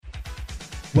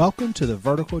Welcome to the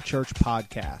Vertical Church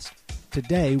Podcast.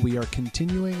 Today we are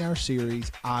continuing our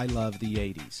series, I Love the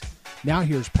 80s. Now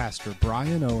here's Pastor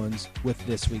Brian Owens with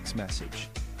this week's message.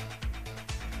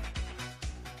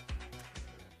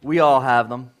 We all have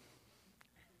them.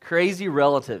 Crazy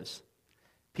relatives.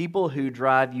 People who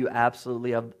drive you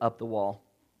absolutely up the wall.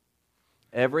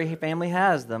 Every family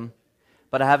has them,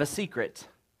 but I have a secret.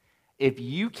 If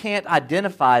you can't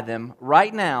identify them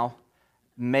right now,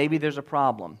 maybe there's a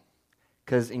problem.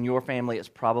 Because in your family, it's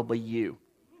probably you.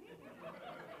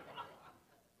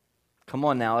 Come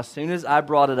on now, as soon as I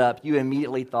brought it up, you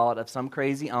immediately thought of some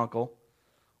crazy uncle,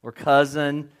 or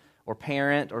cousin, or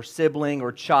parent, or sibling,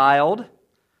 or child,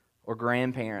 or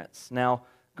grandparents. Now,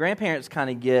 grandparents kind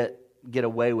of get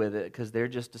away with it because they're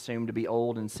just assumed to be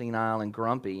old and senile and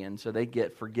grumpy, and so they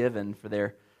get forgiven for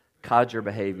their codger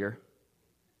behavior.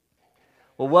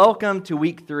 Well, welcome to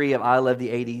week 3 of I Love the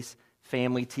 80s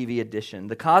Family TV Edition.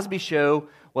 The Cosby Show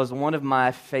was one of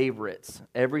my favorites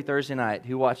every Thursday night.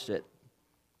 Who watched it?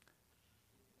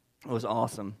 It was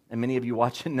awesome, and many of you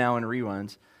watch it now in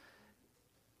reruns.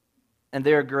 And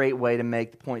they're a great way to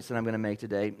make the points that I'm going to make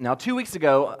today. Now, 2 weeks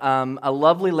ago, a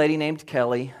lovely lady named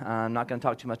Kelly, I'm not going to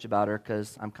talk too much about her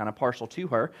because I'm kind of partial to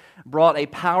her, brought a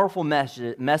powerful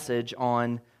message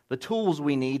on the tools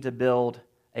we need to build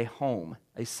a home,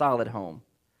 a solid home.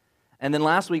 And then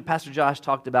last week, Pastor Josh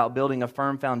talked about building a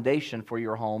firm foundation for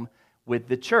your home with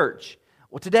the church.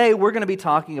 Well, today we're going to be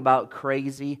talking about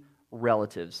crazy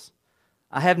relatives.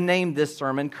 I have named this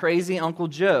sermon Crazy Uncle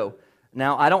Joe.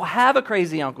 Now, I don't have a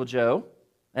crazy Uncle Joe,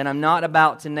 and I'm not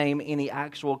about to name any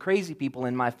actual crazy people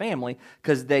in my family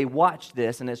because they watched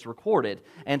this and it's recorded.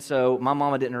 And so my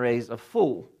mama didn't raise a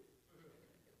fool.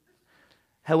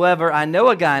 However, I know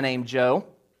a guy named Joe,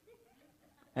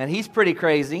 and he's pretty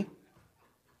crazy.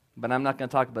 But I'm not going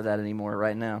to talk about that anymore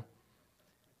right now.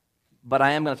 But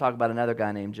I am going to talk about another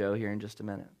guy named Joe here in just a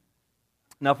minute.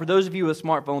 Now, for those of you with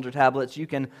smartphones or tablets, you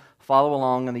can follow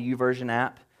along on the YouVersion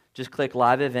app. Just click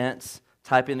Live Events,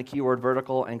 type in the keyword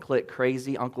vertical, and click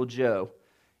Crazy Uncle Joe.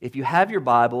 If you have your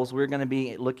Bibles, we're going to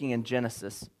be looking in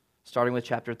Genesis, starting with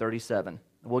chapter 37.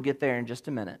 We'll get there in just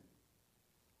a minute.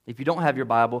 If you don't have your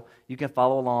Bible, you can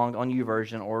follow along on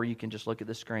YouVersion, or you can just look at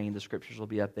the screen. The scriptures will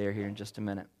be up there here in just a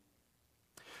minute.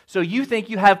 So you think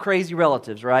you have crazy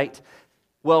relatives, right?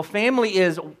 Well, family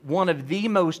is one of the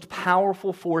most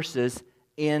powerful forces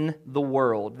in the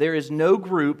world. There is no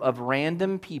group of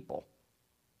random people,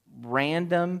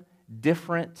 random,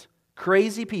 different,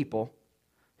 crazy people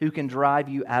who can drive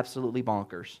you absolutely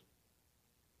bonkers.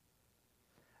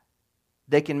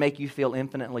 They can make you feel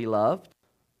infinitely loved.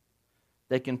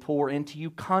 They can pour into you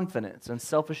confidence and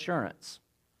self-assurance,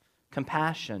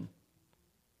 compassion,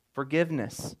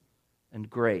 forgiveness, and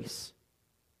grace.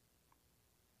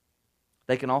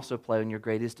 They can also play on your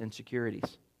greatest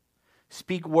insecurities.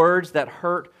 Speak words that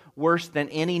hurt worse than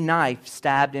any knife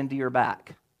stabbed into your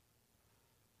back.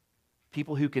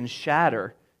 People who can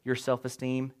shatter your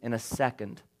self-esteem in a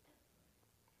second.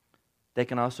 They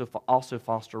can also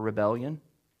foster rebellion,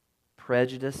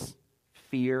 prejudice,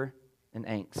 fear, and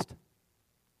angst.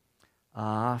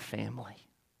 Ah, family.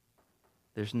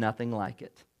 There's nothing like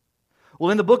it. Well,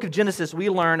 in the book of Genesis, we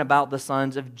learn about the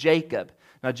sons of Jacob.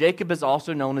 Now, Jacob is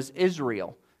also known as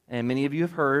Israel, and many of you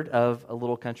have heard of a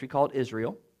little country called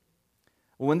Israel.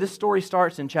 When this story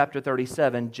starts in chapter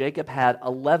 37, Jacob had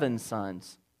 11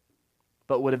 sons,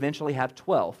 but would eventually have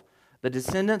 12. The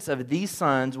descendants of these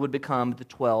sons would become the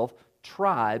 12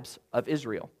 tribes of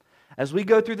Israel. As we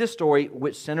go through this story,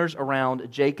 which centers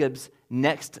around Jacob's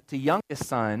next to youngest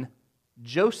son,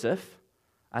 Joseph,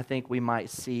 I think we might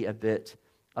see a bit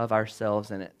of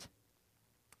ourselves in it.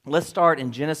 Let's start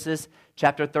in Genesis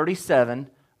chapter 37,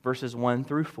 verses 1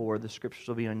 through 4. The scriptures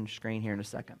will be on your screen here in a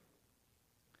second.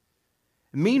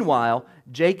 Meanwhile,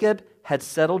 Jacob had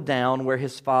settled down where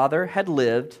his father had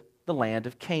lived, the land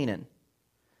of Canaan.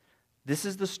 This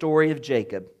is the story of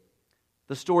Jacob.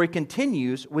 The story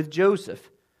continues with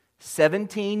Joseph,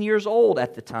 17 years old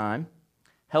at the time,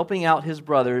 helping out his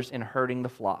brothers in herding the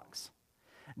flocks.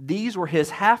 These were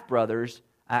his half-brothers,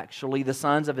 actually the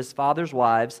sons of his father's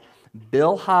wives,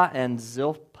 Bilhah and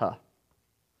Zilpah.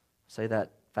 Say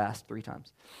that fast 3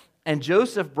 times. And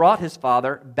Joseph brought his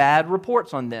father bad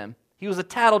reports on them. He was a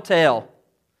tattletale.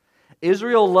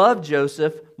 Israel loved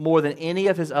Joseph more than any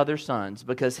of his other sons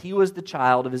because he was the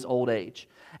child of his old age.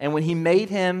 And when he made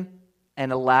him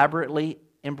an elaborately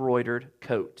embroidered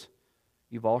coat.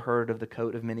 You've all heard of the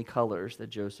coat of many colors that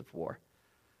Joseph wore.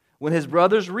 When his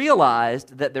brothers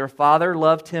realized that their father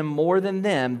loved him more than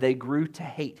them, they grew to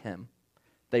hate him.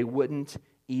 They wouldn't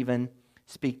even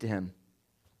speak to him.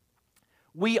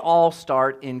 We all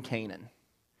start in Canaan.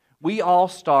 We all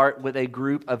start with a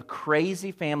group of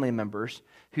crazy family members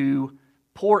who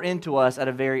pour into us at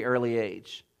a very early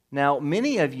age. Now,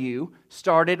 many of you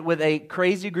started with a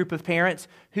crazy group of parents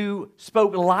who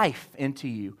spoke life into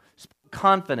you, spoke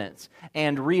confidence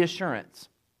and reassurance.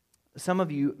 Some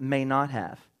of you may not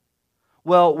have.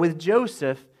 Well, with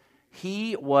Joseph,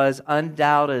 he was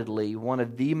undoubtedly one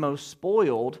of the most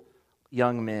spoiled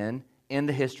young men in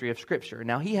the history of Scripture.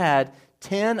 Now, he had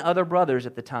 10 other brothers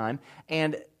at the time,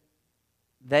 and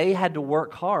they had to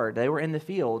work hard. They were in the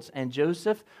fields, and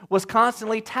Joseph was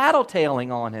constantly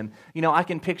tattletaling on him. You know, I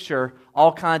can picture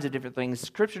all kinds of different things.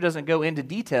 Scripture doesn't go into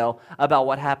detail about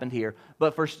what happened here,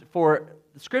 but for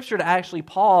Scripture to actually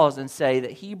pause and say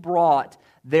that he brought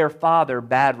their father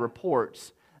bad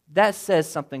reports, that says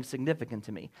something significant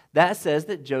to me. That says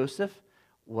that Joseph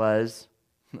was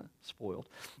spoiled.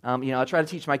 I try to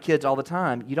teach my kids all the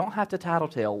time, you don't have to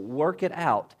tattletale, work it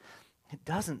out. It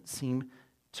doesn't seem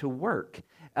to work.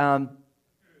 And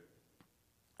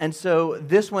so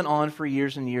this went on for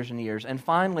years and years and years. And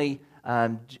finally,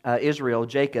 Israel,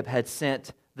 Jacob, had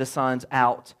sent the sons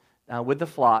out with the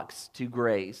flocks to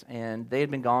graze. And they had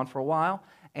been gone for a while.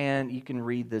 And you can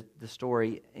read the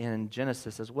story in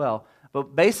Genesis as well.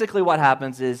 But basically what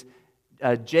happens is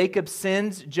Jacob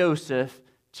sends Joseph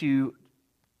to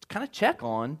kind of check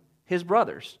on his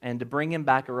brothers and to bring him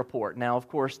back a report. Now, of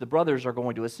course, the brothers are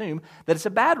going to assume that it's a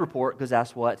bad report because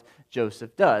that's what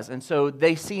Joseph does. And so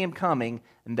they see him coming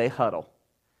and they huddle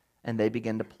and they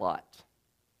begin to plot.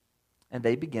 And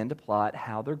they begin to plot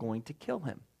how they're going to kill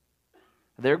him.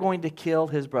 They're going to kill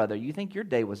his brother. You think your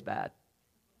day was bad?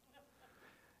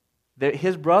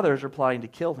 His brothers are plotting to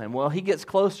kill him. Well, he gets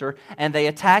closer and they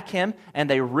attack him and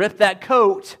they rip that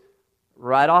coat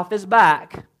right off his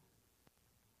back.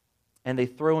 And they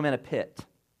throw him in a pit.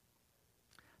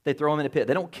 They throw him in a pit.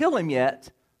 They don't kill him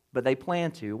yet, but they plan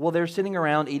to. Well, they're sitting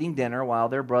around eating dinner while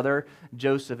their brother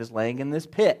Joseph is laying in this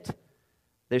pit.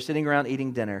 They're sitting around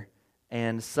eating dinner,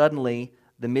 and suddenly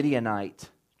the Midianite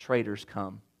traders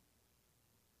come.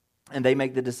 And they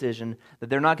make the decision that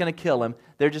they're not going to kill him,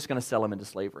 they're just going to sell him into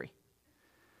slavery.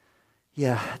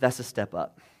 Yeah, that's a step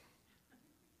up.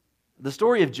 The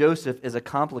story of Joseph is a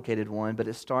complicated one, but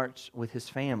it starts with his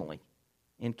family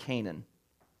in Canaan.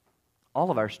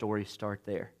 All of our stories start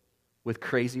there, with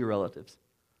crazy relatives.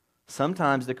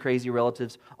 Sometimes the crazy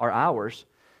relatives are ours,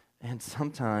 and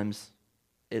sometimes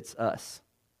it's us.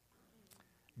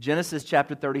 Genesis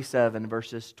chapter 37,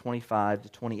 verses 25 to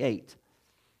 28.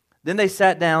 Then they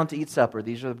sat down to eat supper.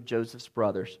 These are Joseph's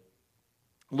brothers.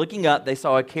 Looking up, they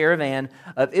saw a caravan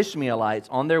of Ishmaelites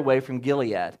on their way from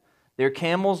Gilead, their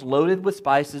camels loaded with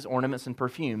spices, ornaments, and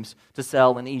perfumes to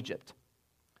sell in Egypt.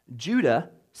 Judah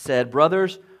said,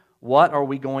 "Brothers, what are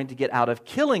we going to get out of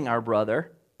killing our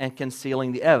brother and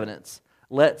concealing the evidence?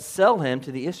 Let's sell him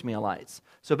to the Ishmaelites."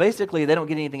 So basically, they don't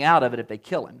get anything out of it if they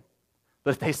kill him.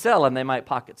 But if they sell him, they might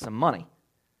pocket some money.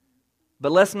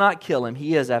 But let's not kill him.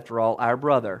 He is, after all, our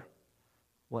brother.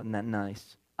 Wasn't that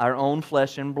nice? Our own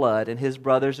flesh and blood. And his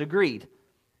brothers agreed.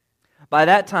 By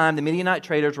that time, the Midianite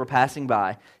traders were passing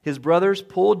by. His brothers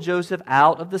pulled Joseph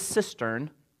out of the cistern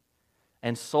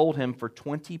and sold him for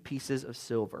 20 pieces of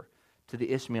silver to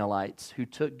the Ishmaelites, who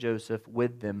took Joseph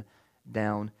with them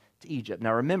down to Egypt.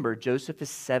 Now remember, Joseph is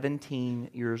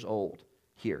 17 years old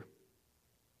here.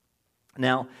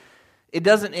 Now, it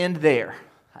doesn't end there.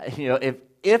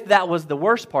 If that was the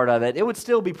worst part of it, it would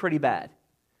still be pretty bad.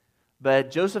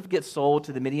 But Joseph gets sold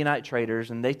to the Midianite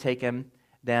traders, and they take him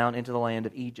down into the land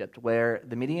of Egypt, where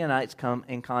the Midianites come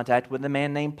in contact with a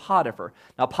man named Potiphar.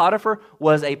 Now, Potiphar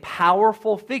was a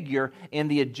powerful figure in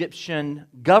the Egyptian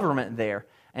government there,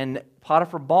 and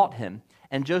Potiphar bought him,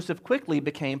 and Joseph quickly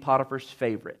became Potiphar's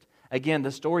favorite. Again,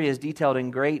 the story is detailed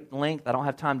in great length. I don't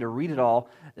have time to read it all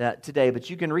today, but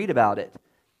you can read about it.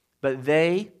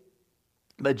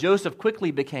 But Joseph quickly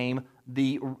became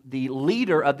the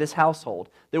leader of this household.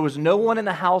 There was no one in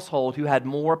the household who had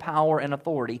more power and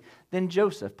authority than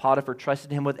Joseph. Potiphar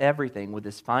trusted him with everything, with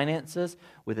his finances,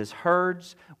 with his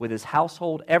herds, with his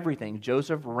household, everything.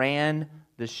 Joseph ran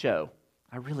the show.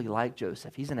 I really like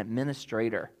Joseph. He's an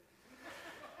administrator.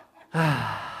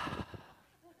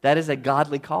 That is a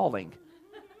godly calling.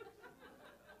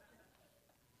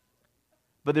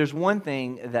 But there's one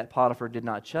thing that Potiphar did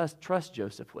not trust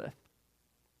Joseph with,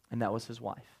 and that was his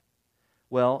wife.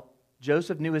 Well,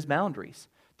 Joseph knew his boundaries.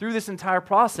 Through this entire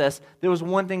process, there was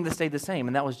one thing that stayed the same,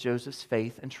 and that was Joseph's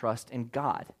faith and trust in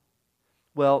God.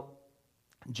 Well,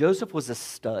 Joseph was a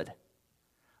stud.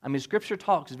 Scripture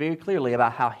talks very clearly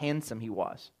about how handsome he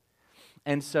was.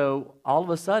 And so, all of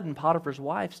a sudden, Potiphar's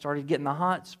wife started getting the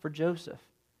hots for Joseph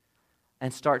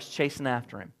and starts chasing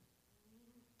after him.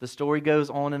 The story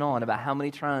goes on and on about how many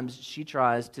times she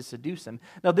tries to seduce him.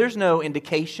 Now, there's no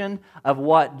indication of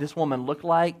what this woman looked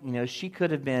like. She could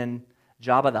have been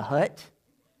Jabba the Hutt.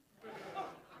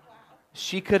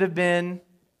 She could have been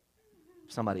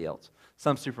somebody else,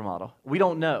 some supermodel. We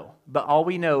don't know. But all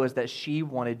we know is that she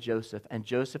wanted Joseph, and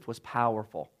Joseph was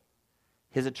powerful.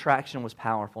 His attraction was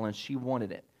powerful, and she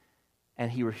wanted it, and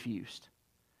he refused.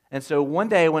 And so one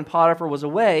day when Potiphar was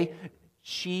away,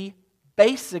 she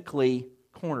basically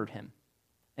cornered him,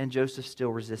 and Joseph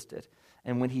still resisted.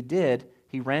 And when he did,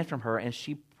 he ran from her, and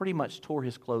she pretty much tore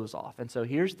his clothes off. And so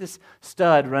here's this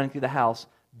stud running through the house,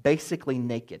 basically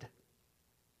naked.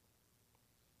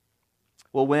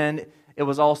 Well, when it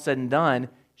was all said and done,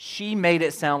 she made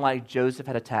it sound like Joseph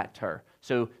had attacked her.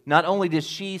 So not only did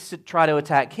she try to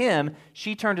attack him,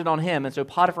 she turned it on him, and so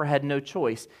Potiphar had no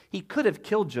choice. He could have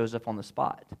killed Joseph on the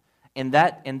spot. And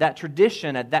that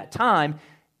tradition at that time,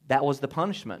 that was the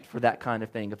punishment for that kind of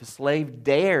thing. If a slave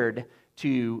dared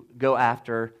to go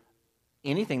after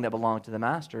anything that belonged to the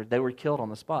master, they were killed on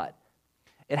the spot.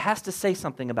 It has to say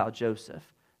something about Joseph,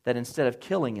 that instead of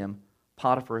killing him,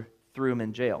 Potiphar threw him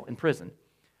in prison,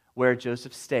 where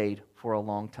Joseph stayed for a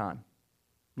long time.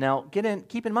 Now,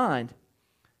 keep in mind,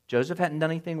 Joseph hadn't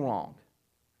done anything wrong.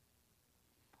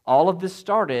 All of this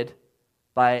started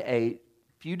by a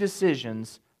few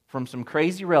decisions from some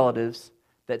crazy relatives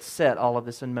that set all of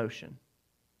this in motion.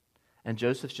 And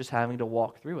Joseph's just having to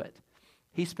walk through it.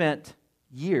 He spent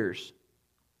years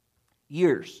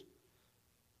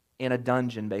in a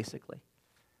dungeon, basically.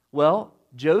 Well,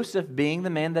 Joseph, being the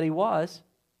man that he was,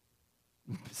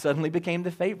 suddenly became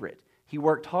the favorite. He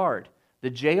worked hard. The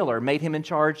jailer made him in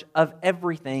charge of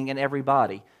everything and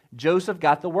everybody. Joseph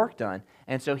got the work done,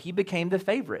 and so he became the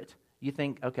favorite. You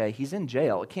think, okay, he's in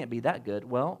jail. It can't be that good.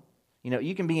 Well,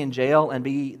 you can be in jail and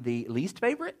be the least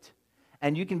favorite,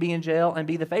 and you can be in jail and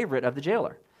be the favorite of the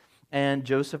jailer. And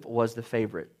Joseph was the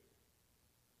favorite.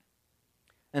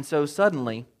 And so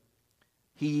suddenly,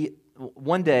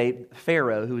 one day,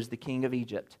 Pharaoh, who was the king of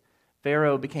Egypt,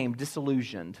 Pharaoh became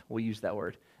disillusioned, we'll use that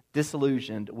word,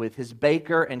 disillusioned with his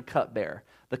baker and cupbearer.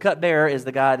 The cupbearer is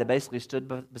the guy that basically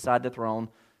stood beside the throne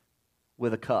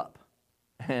with a cup.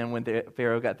 And when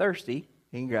Pharaoh got thirsty,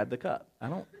 he grabbed the cup. I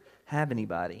don't have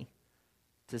anybody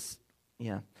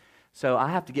so I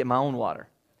have to get my own water.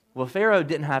 Well, Pharaoh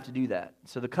didn't have to do that.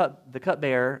 So the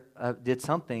cupbearer did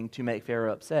something to make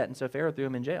Pharaoh upset, and so Pharaoh threw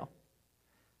him in jail.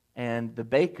 And the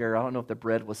baker, I don't know if the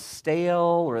bread was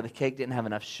stale or the cake didn't have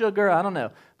enough sugar, I don't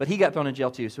know. But he got thrown in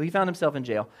jail too. So he found himself in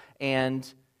jail. And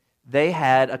they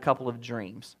had a couple of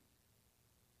dreams.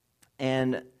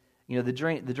 And,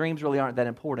 the dreams really aren't that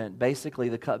important. Basically,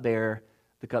 the cupbearer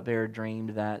dreamed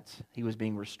that he was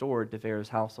being restored to Pharaoh's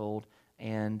household.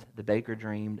 And the baker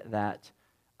dreamed that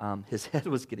his head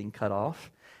was getting cut off.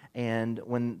 And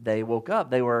when they woke up,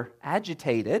 they were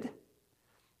agitated.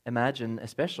 Imagine,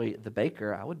 especially the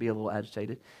baker, I would be a little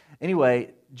agitated.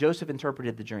 Anyway, Joseph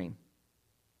interpreted the dream.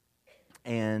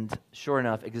 And sure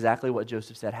enough, exactly what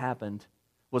Joseph said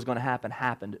was going to happen,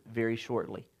 happened very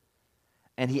shortly.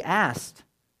 And he asked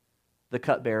the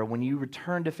cupbearer, when you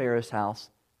return to Pharaoh's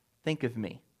house, think of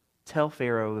me. Tell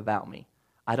Pharaoh about me.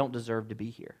 I don't deserve to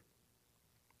be here.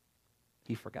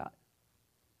 He forgot.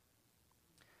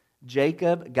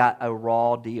 Joseph got a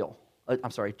raw deal.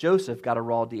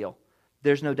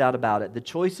 There's no doubt about it. The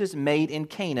choices made in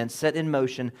Canaan set in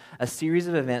motion a series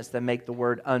of events that make the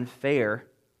word unfair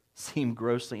seem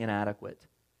grossly inadequate.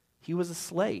 He was a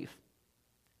slave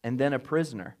and then a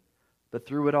prisoner. But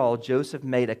through it all, Joseph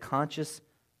made a conscious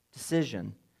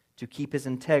decision to keep his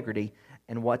integrity.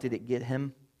 And what did it get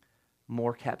him?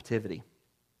 More captivity.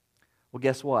 Well,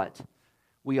 guess what?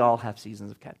 We all have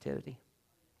seasons of captivity.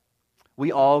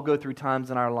 We all go through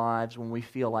times in our lives when we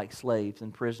feel like slaves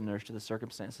and prisoners to the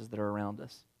circumstances that are around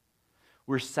us.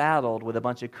 We're saddled with a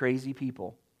bunch of crazy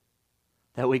people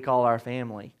that we call our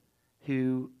family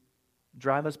who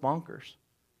drive us bonkers.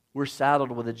 We're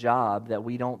saddled with a job that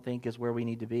we don't think is where we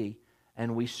need to be,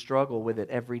 and we struggle with it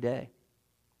every day.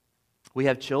 We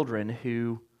have children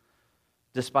who,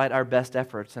 despite our best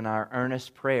efforts and our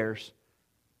earnest prayers,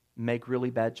 make really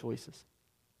bad choices.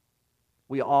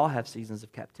 We all have seasons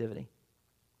of captivity.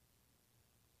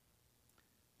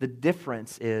 The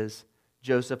difference is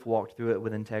Joseph walked through it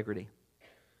with integrity.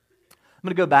 I'm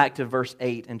going to go back to verse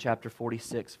 8 in chapter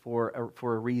 46 for a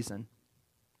reason.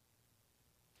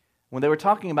 When they were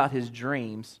talking about his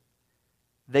dreams,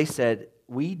 they said,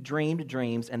 we dreamed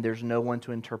dreams and there's no one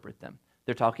to interpret them.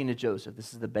 They're talking to Joseph.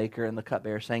 This is the baker and the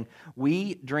cupbearer saying,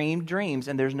 we dreamed dreams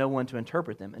and there's no one to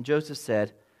interpret them. And Joseph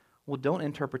said, well, don't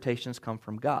interpretations come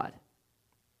from God?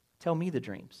 Tell me the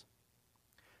dreams.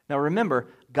 Now remember,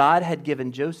 God had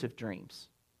given Joseph dreams.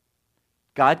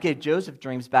 God gave Joseph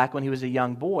dreams back when he was a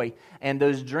young boy, and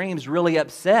those dreams really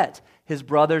upset his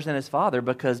brothers and his father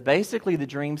because basically the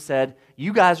dream said,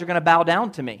 you guys are going to bow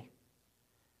down to me.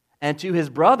 And to his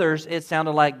brothers, it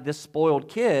sounded like this spoiled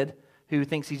kid who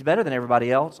thinks he's better than everybody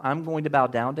else, I'm going to bow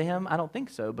down to him? I don't think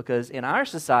so, because in our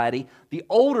society, the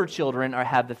older children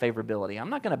have the favorability. I'm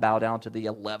not going to bow down to the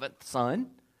 11th son.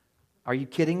 Are you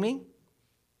kidding me?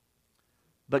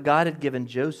 But God had given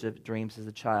Joseph dreams as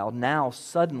a child. Now,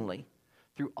 suddenly,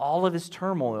 through all of his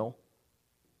turmoil,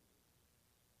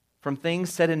 from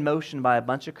things set in motion by a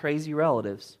bunch of crazy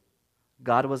relatives,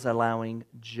 God was allowing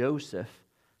Joseph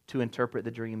to interpret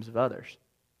the dreams of others.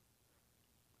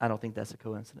 I don't think that's a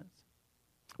coincidence.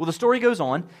 Well, the story goes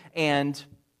on, and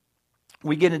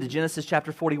we get into Genesis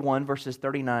chapter 41, verses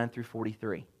 39 through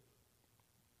 43.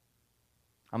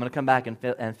 I'm going to come back and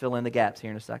fill in the gaps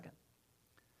here in a second.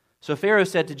 So Pharaoh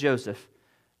said to Joseph,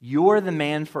 you're the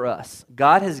man for us.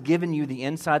 God has given you the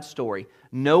inside story.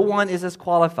 No one is as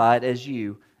qualified as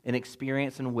you in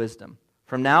experience and wisdom.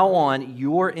 From now on,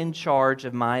 you're in charge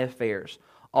of my affairs.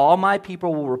 All my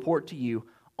people will report to you.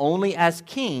 Only as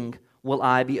king will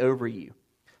I be over you.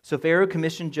 So Pharaoh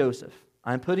commissioned Joseph.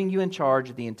 I'm putting you in charge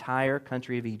of the entire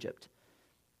country of Egypt.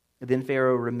 Then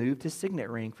Pharaoh removed his signet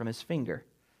ring from his finger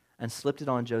and slipped it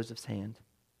on Joseph's hand.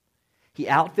 He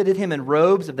outfitted him in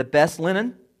robes of the best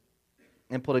linen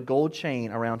and put a gold chain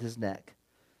around his neck.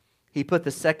 He put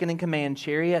the second-in-command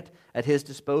chariot at his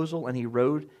disposal, and he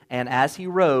rode. And as he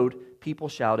rode, people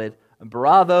shouted,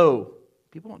 "Bravo!"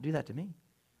 People don't do that to me.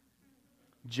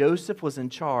 Joseph was in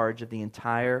charge of the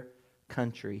entire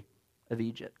country of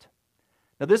Egypt.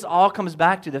 Now, this all comes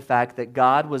back to the fact that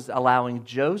God was allowing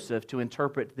Joseph to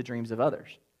interpret the dreams of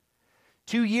others.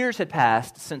 2 years had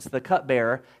passed since the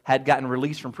cupbearer had gotten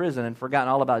released from prison and forgotten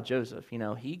all about Joseph. You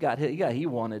know, he got he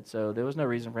wanted, so there was no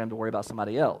reason for him to worry about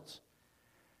somebody else.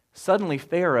 Suddenly,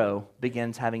 Pharaoh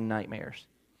begins having nightmares.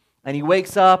 And he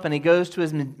wakes up and he goes to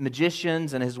his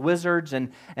magicians and his wizards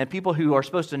and people who are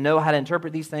supposed to know how to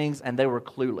interpret these things, and they were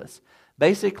clueless.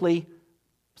 Basically,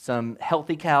 some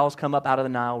healthy cows come up out of the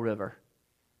Nile River.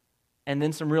 And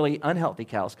then some really unhealthy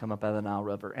cows come up out of the Nile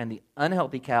River. And the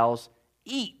unhealthy cows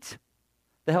eat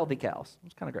the healthy cows.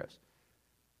 It's kind of gross.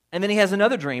 And then he has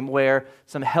another dream where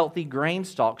some healthy grain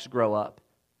stalks grow up,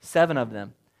 7 of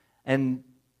them. And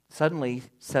suddenly,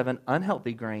 7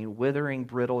 unhealthy grain, withering,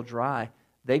 brittle, dry,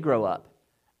 they grow up.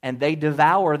 And they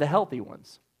devour the healthy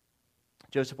ones.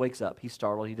 Joseph wakes up. He's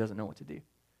startled. He doesn't know what to do.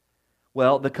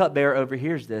 Well, the cupbearer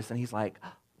overhears this, and he's like,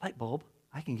 light bulb,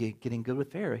 I can get in good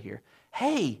with Pharaoh here.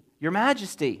 Hey, Your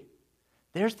Majesty,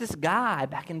 there's this guy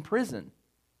back in prison.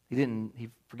 He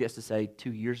forgets to say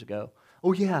 2 years ago,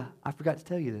 oh yeah, I forgot to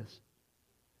tell you this.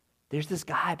 There's this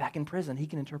guy back in prison. He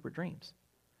can interpret dreams.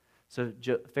 So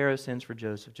Pharaoh sends for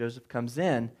Joseph. Joseph comes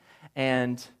in,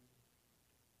 and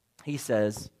he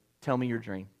says, tell me your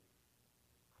dream.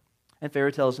 And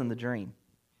Pharaoh tells him the dream.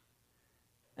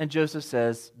 And Joseph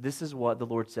says, this is what the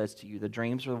Lord says to you. The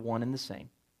dreams are one and the same.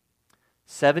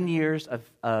 7 years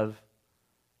of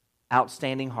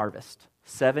outstanding harvest.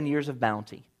 7 years of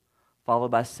bounty.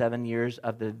 Followed by 7 years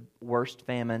of the worst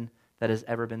famine that has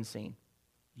ever been seen.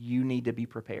 You need to be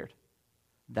prepared.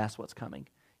 That's what's coming.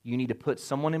 You need to put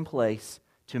someone in place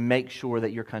to make sure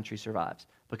that your country survives,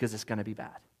 because it's going to be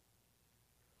bad.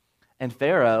 And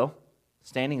Pharaoh,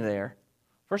 standing there,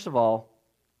 first of all,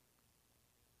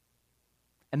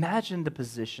 imagine the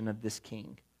position of this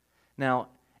king. Now,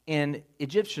 in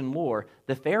Egyptian lore,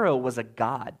 the Pharaoh was a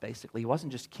god, basically. He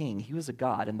wasn't just king, he was a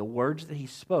god, and the words that he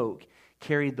spoke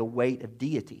carried the weight of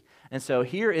deity. And so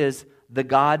here is the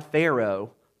god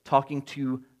Pharaoh talking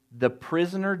to the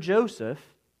prisoner Joseph,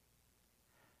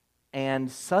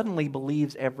 and suddenly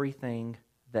believes everything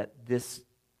that this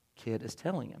kid is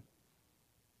telling him.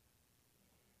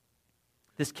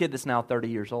 This kid that's now 30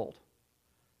 years old.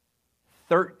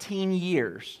 13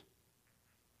 years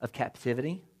of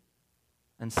captivity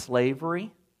and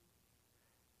slavery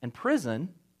and prison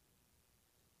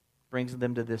brings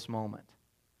them to this moment.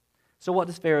 So what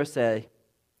does Pharaoh say?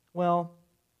 Well,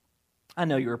 I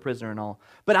know you're a prisoner and all,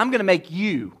 but I'm going to make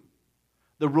you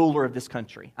the ruler of this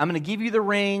country. I'm going to give you the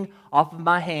ring off of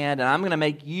my hand, and I'm going to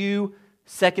make you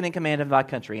second in command of my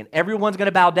country. And everyone's going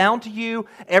to bow down to you.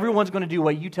 Everyone's going to do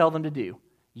what you tell them to do.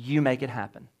 You make it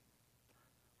happen.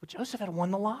 Well, Joseph had won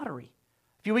the lottery.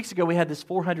 A few weeks ago, we had this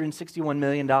 $461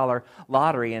 million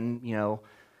lottery, and,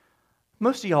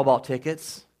 most of y'all bought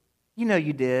tickets.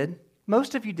 You did.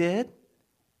 Most of you did.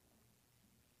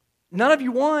 None of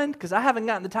you won, because I haven't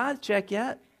gotten the tithe check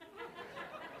yet.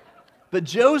 But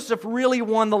Joseph really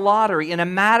won the lottery. In a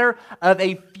matter of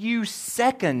a few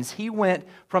seconds, he went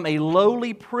from a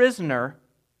lowly prisoner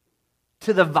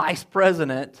to the vice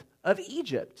president of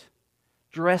Egypt,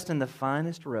 dressed in the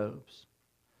finest robes.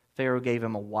 Pharaoh gave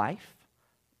him a wife.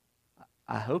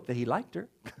 I hope that he liked her,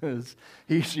 because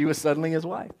she was suddenly his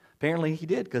wife. Apparently he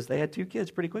did, because they had 2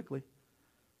 kids pretty quickly.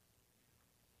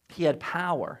 He had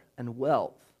power and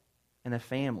wealth and a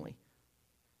family.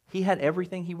 He had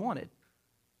everything he wanted,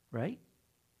 right?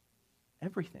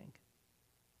 Everything.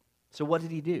 So what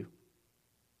did he do?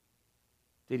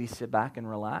 Did he sit back and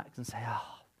relax and say,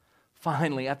 oh,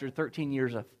 finally, after 13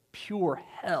 years of pure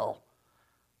hell,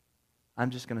 I'm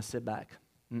just going to sit back?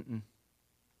 Mm-mm.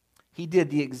 He did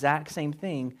the exact same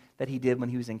thing that he did when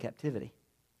he was in captivity.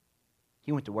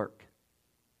 He went to work.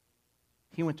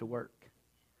 He went to work.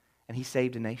 And he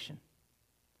saved a nation.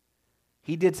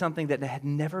 He did something that had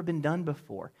never been done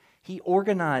before. He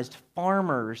organized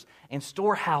farmers and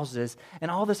storehouses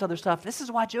and all this other stuff. This is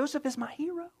why Joseph is my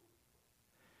hero.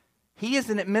 He is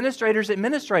an administrator's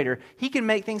administrator. He can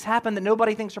make things happen that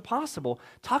nobody thinks are possible.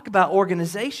 Talk about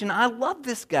organization. I love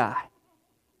this guy.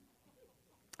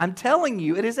 I'm telling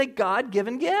you, it is a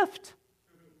God-given gift.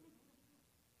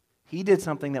 He did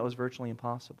something that was virtually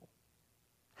impossible.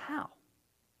 How?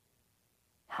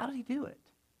 How did he do it?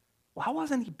 Why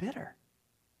wasn't he bitter?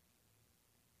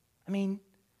 I mean,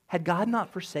 had God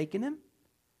not forsaken him?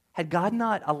 Had God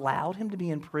not allowed him to be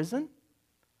in prison?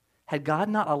 Had God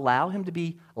not allowed him to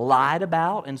be lied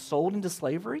about and sold into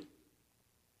slavery?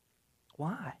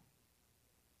 Why?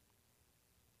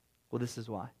 Well, this is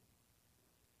why.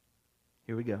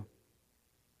 Here we go.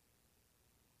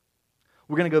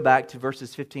 We're going to go back to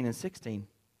verses 15 and 16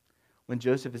 when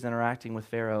Joseph is interacting with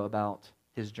Pharaoh about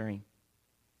his dream.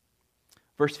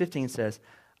 Verse 15 says,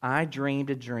 I dreamed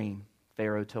a dream,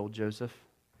 Pharaoh told Joseph.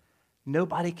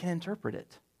 Nobody can interpret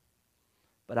it.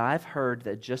 But I've heard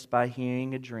that just by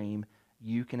hearing a dream,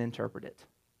 you can interpret it.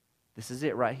 This is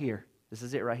it right here. This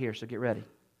is it right here, so get ready.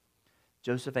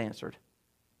 Joseph answered,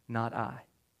 not I,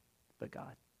 but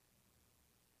God.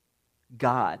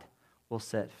 God will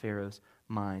set Pharaoh's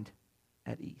mind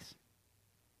at ease.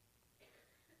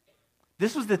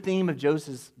 This was the theme of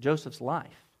Joseph's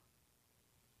life.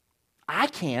 I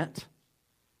can't,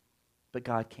 but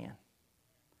God can.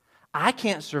 I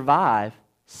can't survive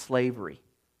slavery,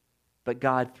 but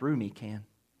God through me can.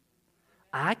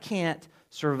 I can't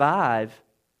survive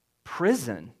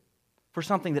prison for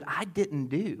something that I didn't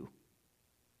do,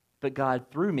 but God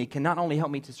through me can not only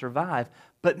help me to survive,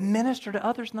 but minister to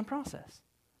others in the process.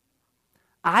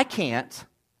 I can't,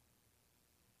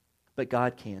 but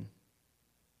God can.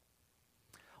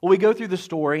 Well, we go through the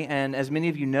story, and as many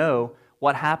of you know,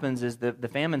 what happens is the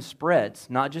famine spreads,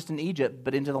 not just in Egypt,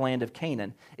 but into the land of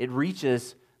Canaan. It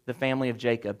reaches the family of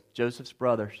Jacob, Joseph's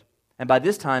brothers. And by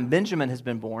this time, Benjamin has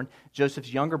been born,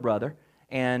 Joseph's younger brother,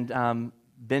 and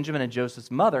Benjamin and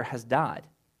Joseph's mother has died.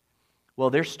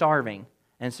 Well, they're starving.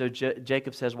 And so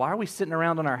Jacob says, why are we sitting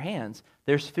around on our hands?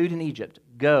 There's food in Egypt.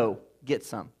 Go, get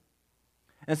some.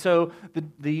 And so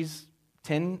these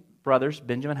 10 brothers,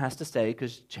 Benjamin has to stay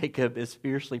because Jacob is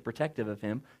fiercely protective of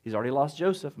him. He's already lost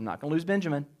Joseph. I'm not going to lose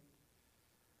Benjamin.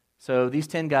 So these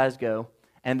 10 guys go,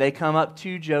 and they come up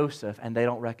to Joseph, and they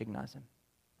don't recognize him.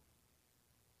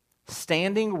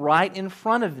 Standing right in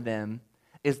front of them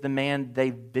is the man they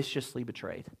viciously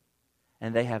betrayed,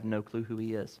 and they have no clue who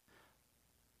he is.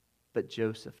 But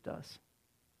Joseph does.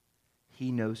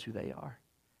 He knows who they are.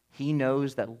 He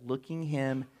knows that looking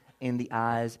him in the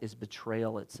eyes is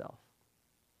betrayal itself.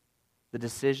 The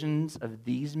decisions of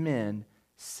these men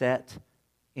set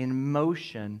in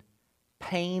motion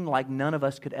pain like none of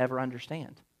us could ever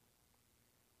understand.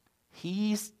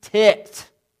 He's ticked.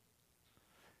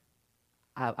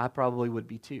 I probably would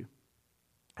be too.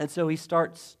 And so he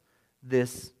starts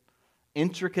this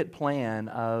intricate plan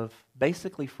of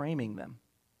basically framing them.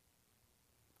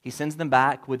 He sends them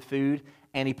back with food,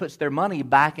 and he puts their money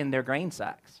back in their grain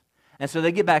sacks. And so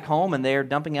they get back home, and they're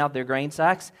dumping out their grain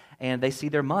sacks, and they see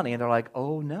their money, and they're like,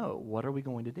 oh no, what are we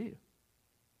going to do?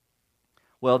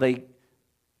 Well,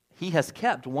 he has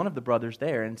kept one of the brothers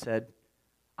there and said,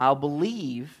 I'll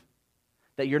believe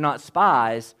that you're not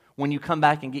spies when you come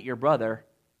back and get your brother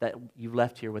that you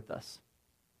left here with us.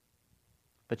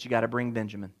 But you got to bring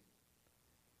Benjamin.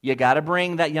 You got to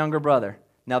bring that younger brother.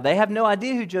 Now, they have no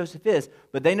idea who Joseph is,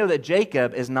 but they know that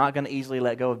Jacob is not going to easily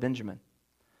let go of Benjamin.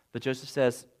 But Joseph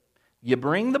says, you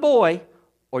bring the boy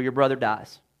or your brother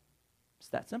dies. It's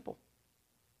that simple.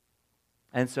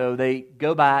 And so they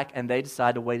go back and they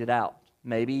decide to wait it out.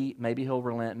 Maybe he'll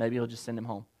relent. Maybe he'll just send him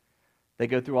home. They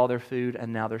go through all their food,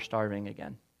 and now they're starving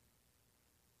again.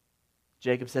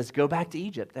 Jacob says, go back to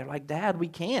Egypt. They're like, Dad, we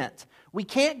can't. We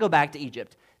can't go back to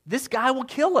Egypt. This guy will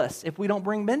kill us if we don't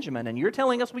bring Benjamin, and you're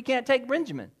telling us we can't take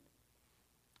Benjamin.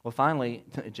 Well, finally,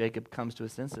 Jacob comes to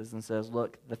his senses and says,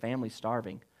 look, the family's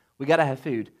starving. We got to have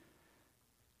food.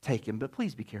 Take him, but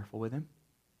please be careful with him.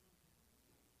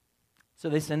 So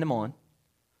they send him on.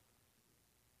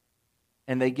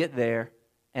 And they get there,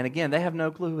 and again, they have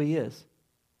no clue who he is.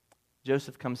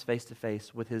 Joseph comes face to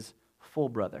face with his full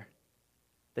brother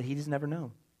that he's never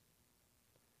known.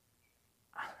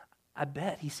 I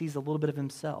bet he sees a little bit of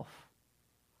himself.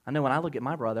 I know when I look at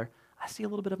my brother, I see a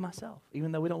little bit of myself,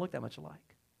 even though we don't look that much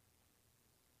alike.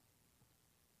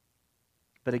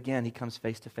 But again, he comes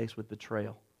face to face with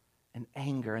betrayal and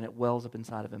anger, and it wells up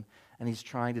inside of him, and he's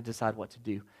trying to decide what to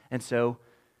do. And so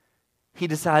he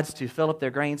decides to fill up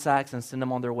their grain sacks and send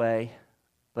them on their way,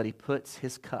 but he puts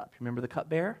his cup. Remember the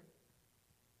cupbearer?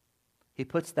 He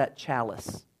puts that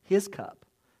chalice, his cup.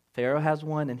 Pharaoh has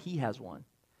one and he has one.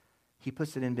 He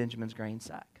puts it in Benjamin's grain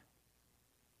sack,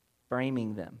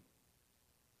 framing them.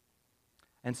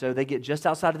 And so they get just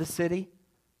outside of the city,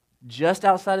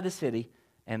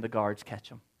 and the guards catch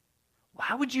them.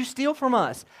 Why would you steal from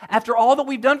us? After all that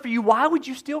we've done for you, why would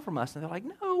you steal from us? And they're like,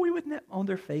 no, we would never, on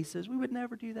their faces, we would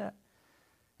never do that.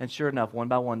 And sure enough, one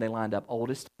by one, they lined up,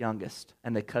 oldest, youngest,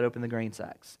 and they cut open the grain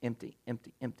sacks. Empty,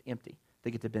 empty, empty, empty.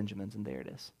 They get to Benjamin's, and there it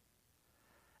is.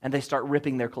 And they start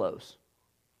ripping their clothes.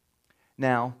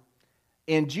 Now,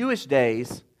 in Jewish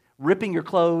days, ripping your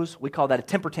clothes, we call that a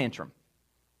temper tantrum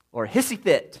or a hissy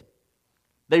fit.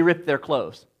 They ripped their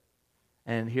clothes.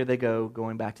 And here they go,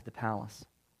 going back to the palace.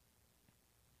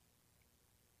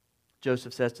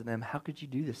 Joseph says to them, how could you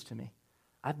do this to me?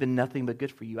 I've been nothing but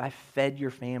good for you. I fed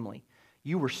your family.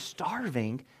 You were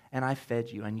starving, and I fed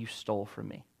you, and you stole from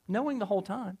me. Knowing the whole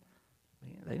time,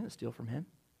 they didn't steal from him.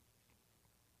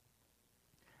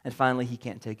 And finally, he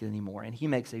can't take it anymore, and he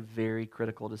makes a very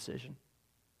critical decision.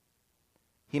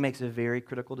 He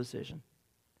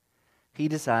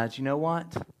decides, you know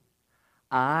what?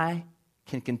 I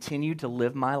can continue to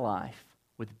live my life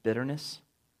with bitterness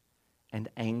and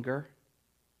anger,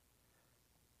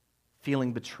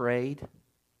 feeling betrayed,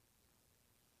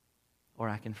 or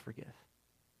I can forgive.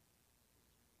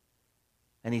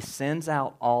 And he sends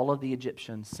out all of the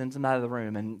Egyptians, sends them out of the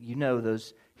room, and you know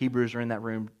those Hebrews are in that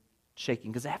room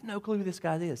shaking because they have no clue who this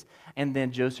guy is. And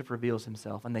then Joseph reveals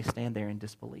himself, and they stand there in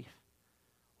disbelief.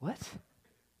 What?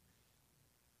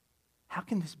 How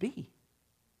can this be?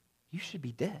 You should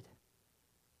be dead.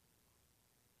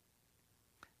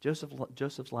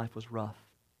 Joseph's life was rough.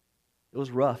 It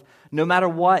was rough. No matter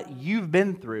what you've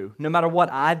been through, no matter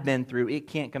what I've been through, it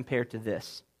can't compare to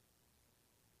this.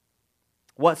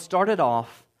 What started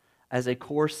off as a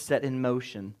course set in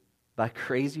motion by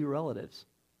crazy relatives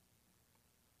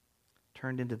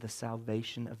turned into the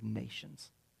salvation of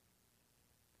nations.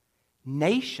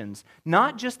 Nations,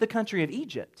 not just the country of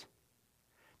Egypt.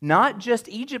 Not just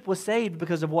Egypt was saved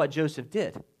because of what Joseph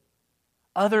did.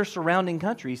 Other surrounding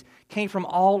countries came from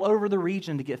all over the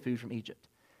region to get food from Egypt.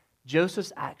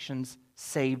 Joseph's actions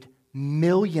saved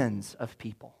millions of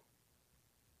people.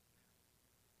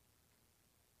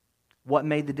 What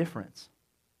made the difference?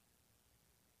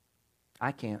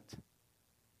 I can't,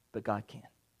 but God can.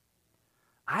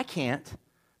 I can't,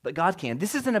 but God can.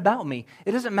 This isn't about me.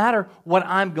 It doesn't matter what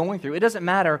I'm going through. It doesn't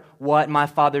matter what my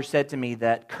father said to me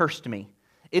that cursed me.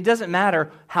 It doesn't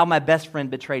matter how my best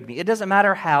friend betrayed me. It doesn't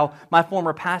matter how my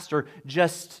former pastor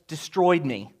just destroyed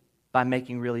me by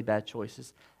making really bad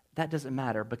choices. That doesn't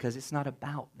matter because it's not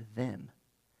about them.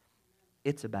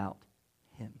 It's about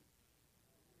Him.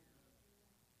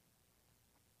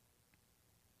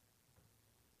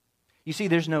 You see,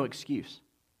 there's no excuse.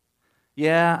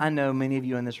 Yeah, I know many of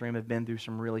you in this room have been through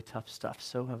some really tough stuff.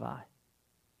 So have I.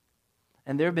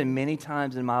 And there have been many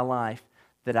times in my life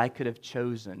that I could have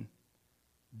chosen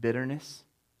bitterness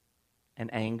and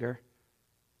anger,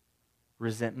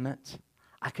 resentment.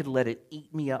 I could let it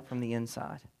eat me up from the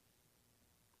inside.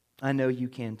 I know you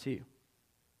can too.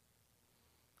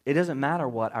 It doesn't matter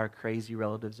what our crazy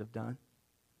relatives have done.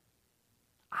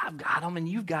 I've got them and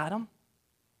you've got them.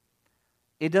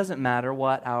 It doesn't matter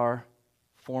what our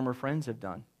former friends have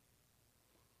done.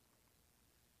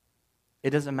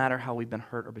 It doesn't matter how we've been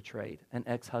hurt or betrayed, an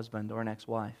ex-husband or an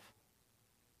ex-wife.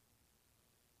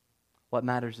 What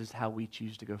matters is how we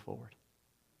choose to go forward.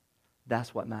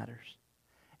 That's what matters.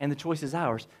 And the choice is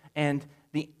ours. And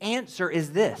the answer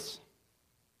is this.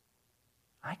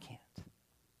 I can't,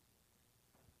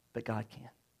 but God can.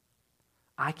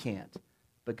 I can't,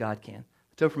 but God can.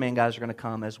 The Topher Man guys are going to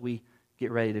come as we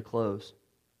get ready to close.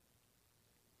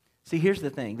 See, here's the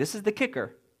thing. This is the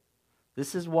kicker.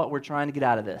 This is what we're trying to get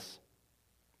out of this.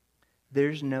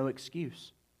 there's no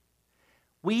excuse.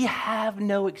 We have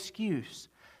no excuse.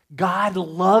 God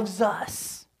loves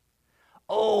us.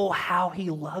 Oh, how He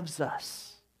loves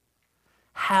us.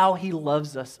 How He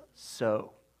loves us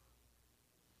so.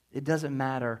 It doesn't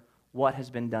matter what has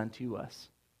been done to us.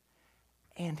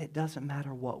 And it doesn't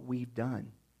matter what we've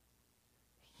done.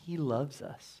 He loves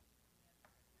us.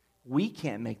 We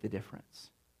can't make the difference.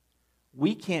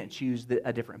 We can't choose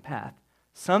a different path.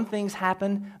 Some things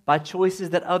happen by choices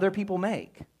that other people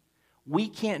make. We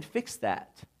can't fix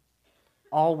that.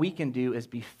 All we can do is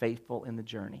be faithful in the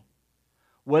journey.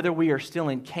 Whether we are still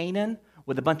in Canaan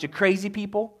with a bunch of crazy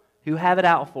people who have it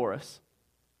out for us,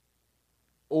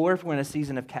 or if we're in a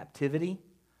season of captivity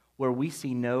where we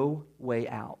see no way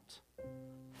out.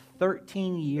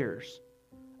 13 years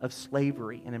of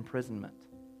slavery and imprisonment.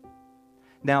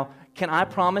 Now, can I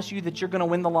promise you that you're going to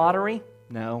win the lottery?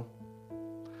 No.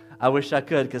 I wish I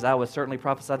could, because I would certainly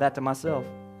prophesy that to myself.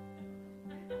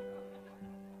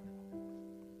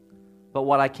 But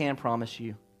what I can promise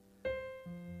you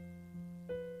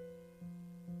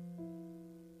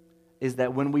is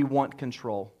that when we want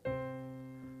control,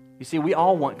 you see, we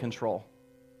all want control.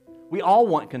 We all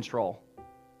want control.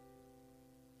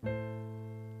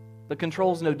 But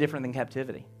control is no different than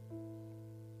captivity.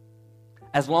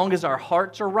 As long as our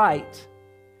hearts are right,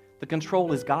 the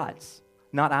control is God's,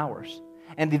 not ours.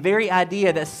 And the very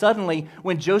idea that suddenly,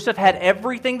 when Joseph had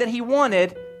everything that he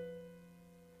wanted,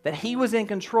 that he was in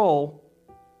control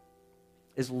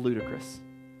is ludicrous.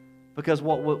 Because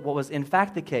what was in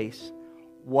fact the case,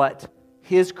 what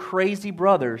his crazy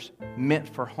brothers meant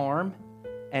for harm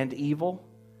and evil,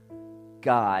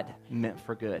 God meant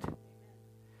for good.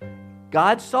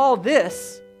 God saw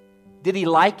this. Did He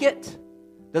like it?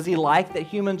 Does He like that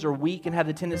humans are weak and have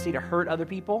the tendency to hurt other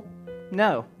people?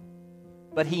 No.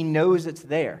 But He knows it's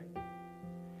there.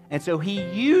 And so He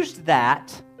used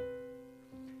that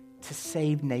to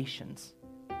save nations.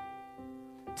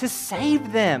 To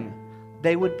save them.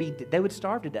 They would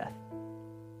starve to death.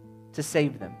 To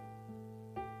save them.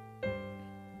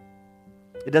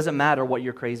 It doesn't matter what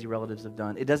your crazy relatives have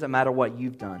done. It doesn't matter what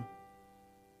you've done.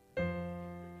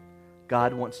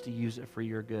 God wants to use it for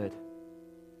your good.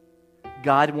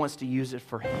 God wants to use it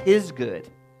for His good.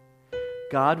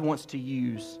 God wants to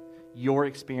use your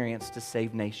experience to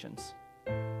save nations.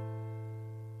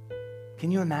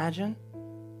 Can you imagine?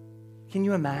 Can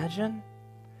you imagine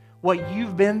what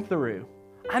you've been through?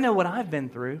 I know what I've been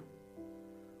through.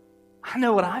 I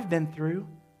know what I've been through.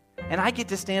 And I get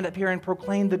to stand up here and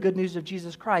proclaim the good news of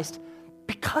Jesus Christ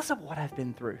because of what I've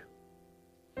been through.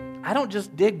 I don't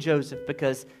just dig Joseph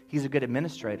because he's a good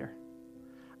administrator.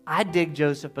 I dig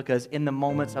Joseph because in the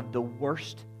moments of the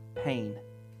worst pain,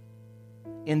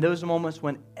 in those moments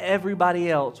when everybody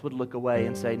else would look away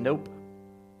and say, nope,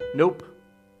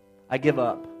 I give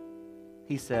up,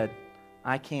 he said,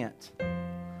 I can't,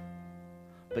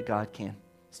 but God can.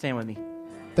 Stand with me.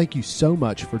 Thank you so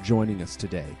much for joining us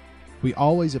today. We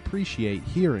always appreciate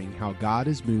hearing how God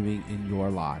is moving in your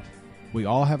life. We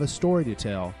all have a story to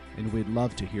tell, and we'd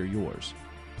love to hear yours.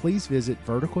 Please visit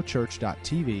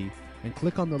verticalchurch.tv and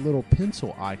click on the little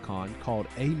pencil icon called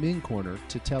Amen Corner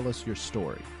to tell us your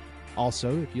story.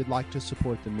 Also, if you'd like to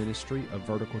support the ministry of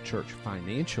Vertical Church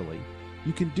financially,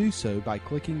 you can do so by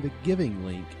clicking the giving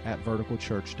link at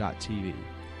verticalchurch.tv.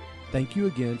 Thank you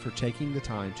again for taking the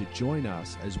time to join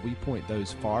us as we point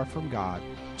those far from God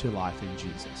to life in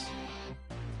Jesus.